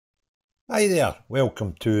Hi there,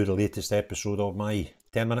 welcome to the latest episode of my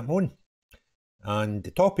 10-minute moan. And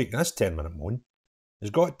the topic in this 10-minute moan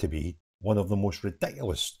has got to be one of the most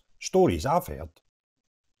ridiculous stories I've heard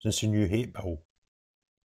since the new hate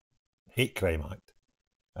crime act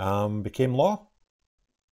became law.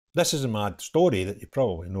 This is a mad story that you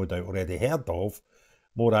probably no doubt already heard of.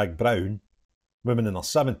 Morag Brown, woman in her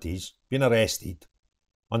 70s, being arrested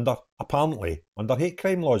apparently under hate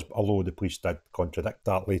crime laws, although the police did contradict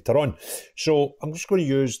that later on. So I'm just going to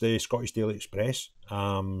use the Scottish Daily Express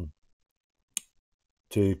to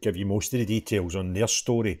give you most of the details on their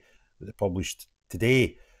story that they published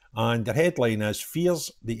today. And their headline is,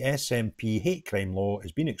 "Fears the SNP hate crime law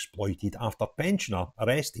is being exploited after pensioner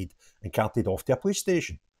arrested and carted off to a police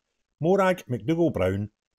station." Morag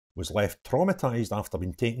Brown was left traumatised after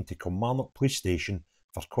being taken to Kilmarnock police station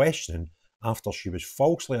for questioning after she was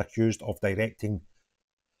falsely accused of directing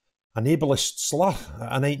an ableist slur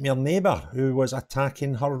at a nightmare neighbour who was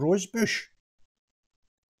attacking her rosebush.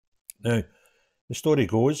 Now, the story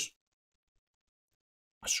goes,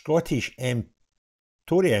 a Scottish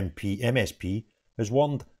Tory MSP has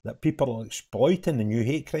warned that people are exploiting the new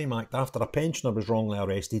hate crime act after a pensioner was wrongly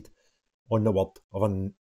arrested on the word of a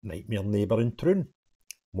nightmare neighbour in Troon.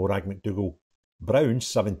 Morag Brown,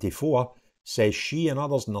 74, says she and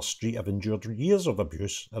others in her street have endured years of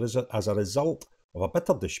abuse as a result of a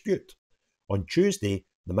bitter dispute. On Tuesday,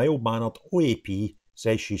 the mild-mannered OAP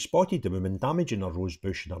says she spotted the woman damaging her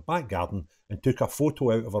rosebush in her back garden and took a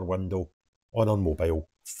photo out of her window on her mobile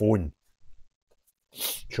phone.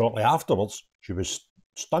 Shortly afterwards, she was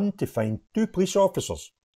stunned to find two police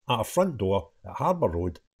officers at her front door at Harbour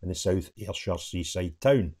Road in the South Ayrshire seaside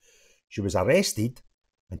town. She was arrested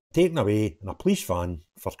and taken away in a police van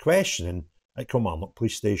for questioning at Kilmarnock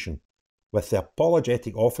police station, with the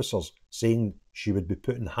apologetic officers saying she would be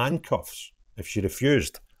put in handcuffs if she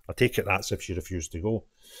refused. I take it that's if she refused to go.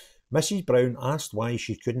 Mrs. Brown asked why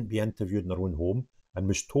she couldn't be interviewed in her own home and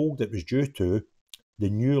was told it was due to the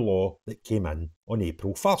new law that came in on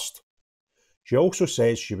April 1st. She also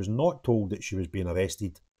says she was not told that she was being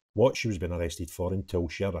arrested, what she was being arrested for, until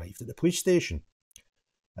she arrived at the police station.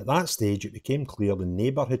 At that stage, it became clear the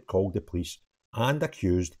neighbour had called the police and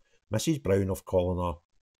accused Mrs. Brown of calling her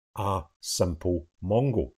a simple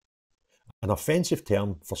Mongo, an offensive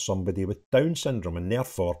term for somebody with Down syndrome and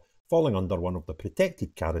therefore falling under one of the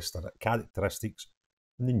protected characteristics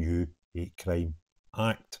in the new Hate Crime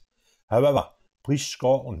Act. However, Police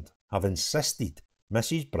Scotland have insisted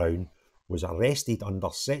Mrs. Brown was arrested under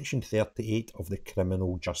Section 38 of the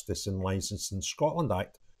Criminal Justice and Licensing Scotland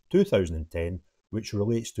Act 2010, which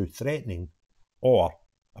relates to threatening or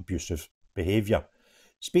abusive behaviour.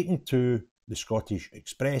 Speaking to the Scottish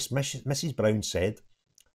Express, Mrs. Brown said,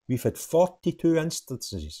 "We've had 42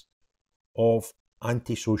 instances of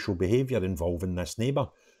antisocial behaviour involving this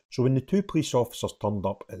neighbour. So when the two police officers turned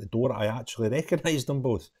up at the door, I actually recognised them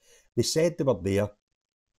both. They said they were there,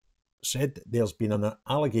 said there's been an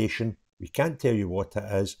allegation, we can't tell you what it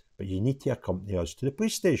is, but you need to accompany us to the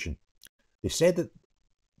police station. They said that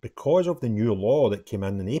because of the new law that came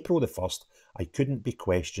in April the 1st, I couldn't be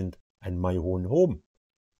questioned in my own home."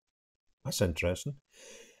 That's interesting.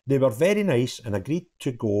 "They were very nice and agreed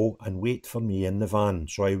to go and wait for me in the van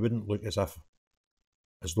so I wouldn't look as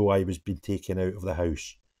though I was being taken out of the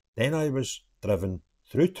house. Then I was driven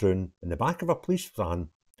through Troon in the back of a police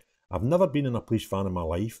van. I've never been in a police van in my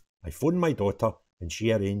life. I phoned my daughter and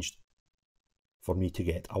she arranged for me to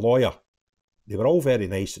get a lawyer. They were all very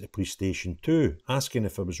nice at the police station too, asking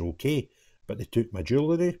if I was okay, but they took my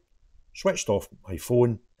jewellery, switched off my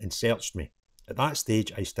phone and searched me. At that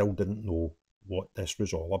stage, I still didn't know what this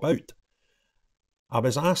was all about. I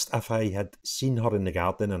was asked if I had seen her in the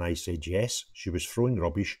garden and I said yes. She was throwing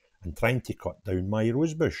rubbish and trying to cut down my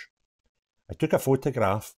rosebush. I took a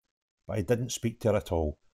photograph, but I didn't speak to her at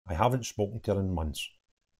all. I haven't spoken to her in months.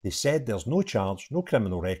 They said there's no charge, no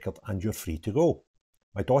criminal record, and you're free to go.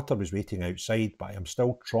 My daughter was waiting outside, but I am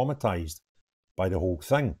still traumatised by the whole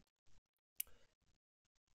thing.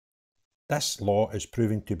 This law is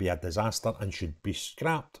proving to be a disaster and should be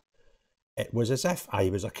scrapped. It was as if I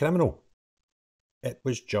was a criminal. It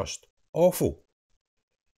was just awful.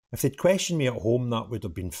 If they'd questioned me at home, that would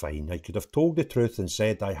have been fine. I could have told the truth and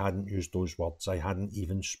said I hadn't used those words. I hadn't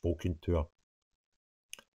even spoken to her."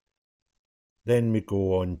 Then we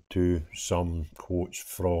go on to some quotes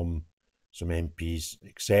from some MPs,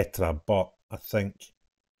 etc. But I think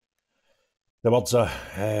the words of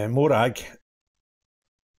Morag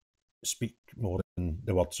speak more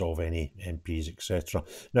the words of any MPs, etc.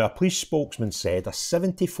 Now, a police spokesman said a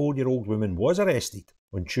 74-year-old woman was arrested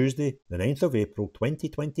on Tuesday, the 9th of April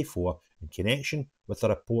 2024, in connection with a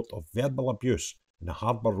report of verbal abuse in the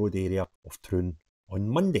Harbour Road area of Troon on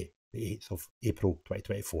Monday, the 8th of April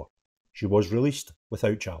 2024. She was released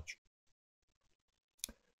without charge.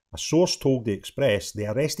 A source told The Express the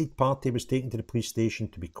arrested party was taken to the police station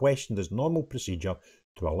to be questioned as normal procedure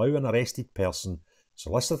to allow an arrested person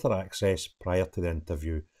solicitor access prior to the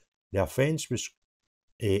interview. The offence was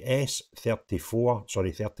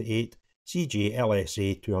S38 CJ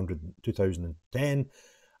LSA 2010,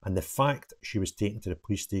 and the fact she was taken to the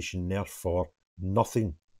police station therefore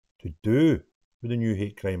nothing to do with the new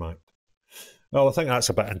Hate Crime Act. Well, I think that's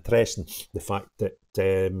a bit interesting, the fact that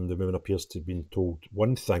the woman appears to have been told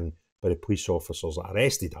one thing by the police officers that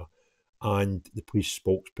arrested her, and the police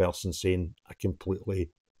spokesperson saying a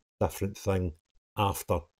completely different thing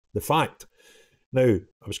after the fact. Now,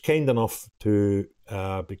 I was kind enough to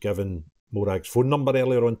be given Morag's phone number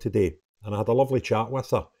earlier on today, and I had a lovely chat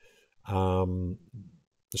with her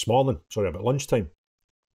this morning, about lunchtime.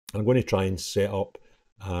 I'm going to try and set up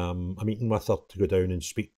a meeting with her to go down and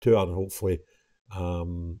speak to her, and hopefully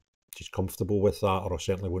she's comfortable with that, or I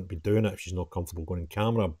certainly wouldn't be doing it if she's not comfortable going on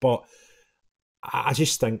camera. But I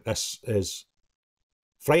just think this is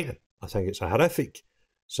frightening. I think it's a horrific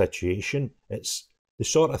situation. It's the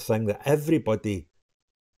sort of thing that everybody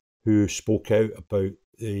who spoke out about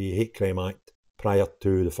the Hate Crime Act prior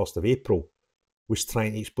to the 1st of April was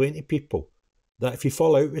trying to explain to people, that if you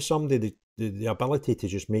fall out with somebody, the ability to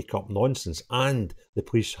just make up nonsense, and the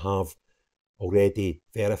police have already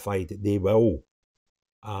verified that they will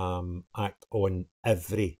act on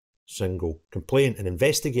every single complaint and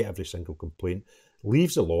investigate every single complaint,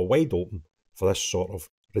 leaves the law wide open for this sort of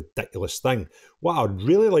ridiculous thing. What I'd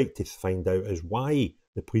really like to find out is why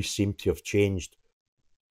the police seem to have changed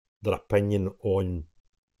their opinion on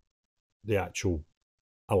the actual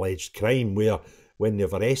alleged crime, where when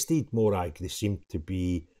they've arrested Morag, they seem to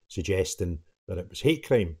be suggesting that it was hate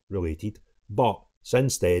crime related, but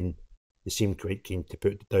since then they seem quite keen to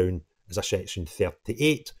put it down as a section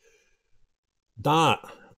 38. That,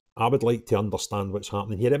 I would like to understand what's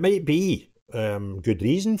happening here. It might be good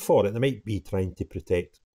reason for it. They might be trying to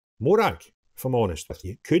protect Morag, if I'm honest with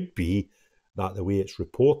you. It could be that the way it's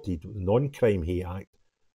reported, the Non-Crime Hate Act,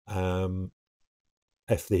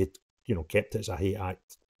 if they had, kept it as a Hate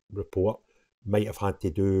Act report, might have had to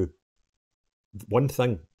do one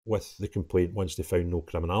thing with the complaint once they found no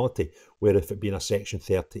criminality, where if it being a section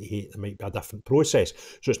 38, there might be a different process.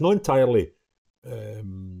 So it's not entirely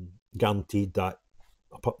guaranteed that,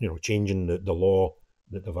 changing the law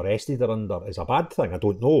that they've arrested her under is a bad thing. I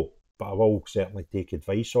don't know, but I will certainly take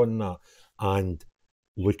advice on that and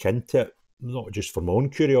look into it, not just for my own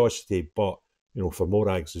curiosity, but for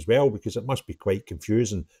Morag's as well, because it must be quite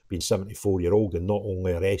confusing being 74-year-old and not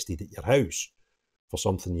only arrested at your house for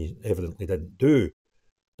something you evidently didn't do,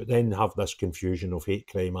 but then have this confusion of Hate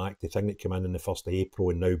Crime Act, the thing that came in the 1st of April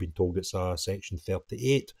and now been told it's a section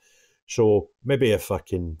 38. So maybe if I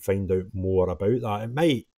can find out more about that, it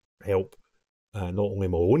might help not only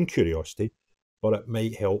my own curiosity, but it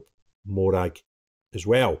might help Morag as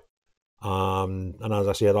well. And as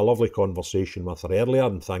I say, I had a lovely conversation with her earlier,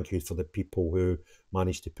 and thank you for the people who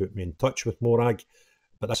managed to put me in touch with Morag.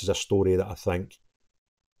 But this is a story that I think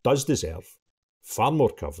does deserve far more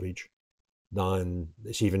coverage than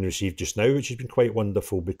it's even received just now, which has been quite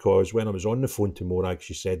wonderful, because when I was on the phone to Morag,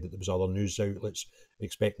 she said that there was other news outlets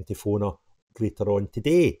expecting to phone her later on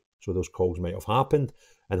today. So those calls might have happened,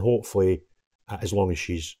 and hopefully, as long as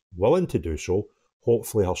she's willing to do so,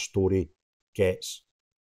 hopefully her story gets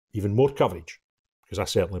even more coverage, because I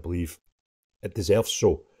certainly believe it deserves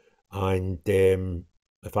so. And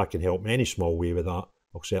if I can help in any small way with that,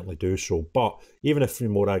 I'll certainly do so. But even if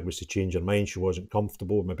Morag was to change her mind, she wasn't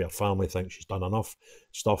comfortable, maybe her family thinks she's done enough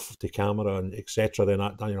stuff to camera and etc., then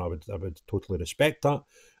I would totally respect that.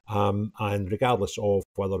 And regardless of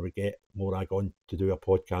whether we get Morag on to do a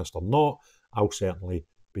podcast or not, I'll certainly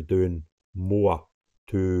be doing more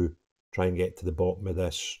to try and get to the bottom of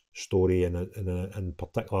this story, and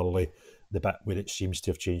particularly the bit where it seems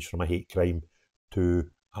to have changed from a hate crime to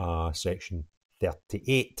section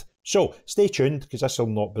 38. So stay tuned, because this will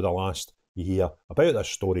not be the last you hear about this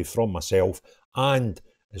story from myself. And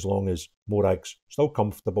as long as Morag's still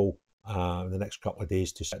comfortable in the next couple of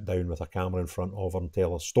days to sit down with a camera in front of her and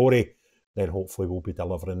tell her story, then hopefully we'll be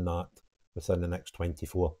delivering that within the next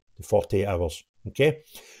 24 to 48 hours. Okay?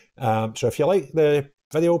 So if you like the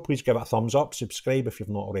video, please give it a thumbs up, subscribe if you've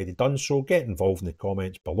not already done so, get involved in the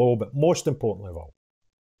comments below, but most importantly of all,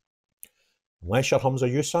 unless you're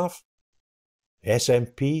Humza Yousaf,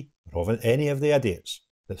 SNP, or any of the idiots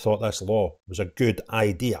that thought this law was a good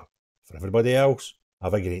idea. For everybody else,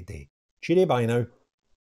 have a great day. Cheery bye now.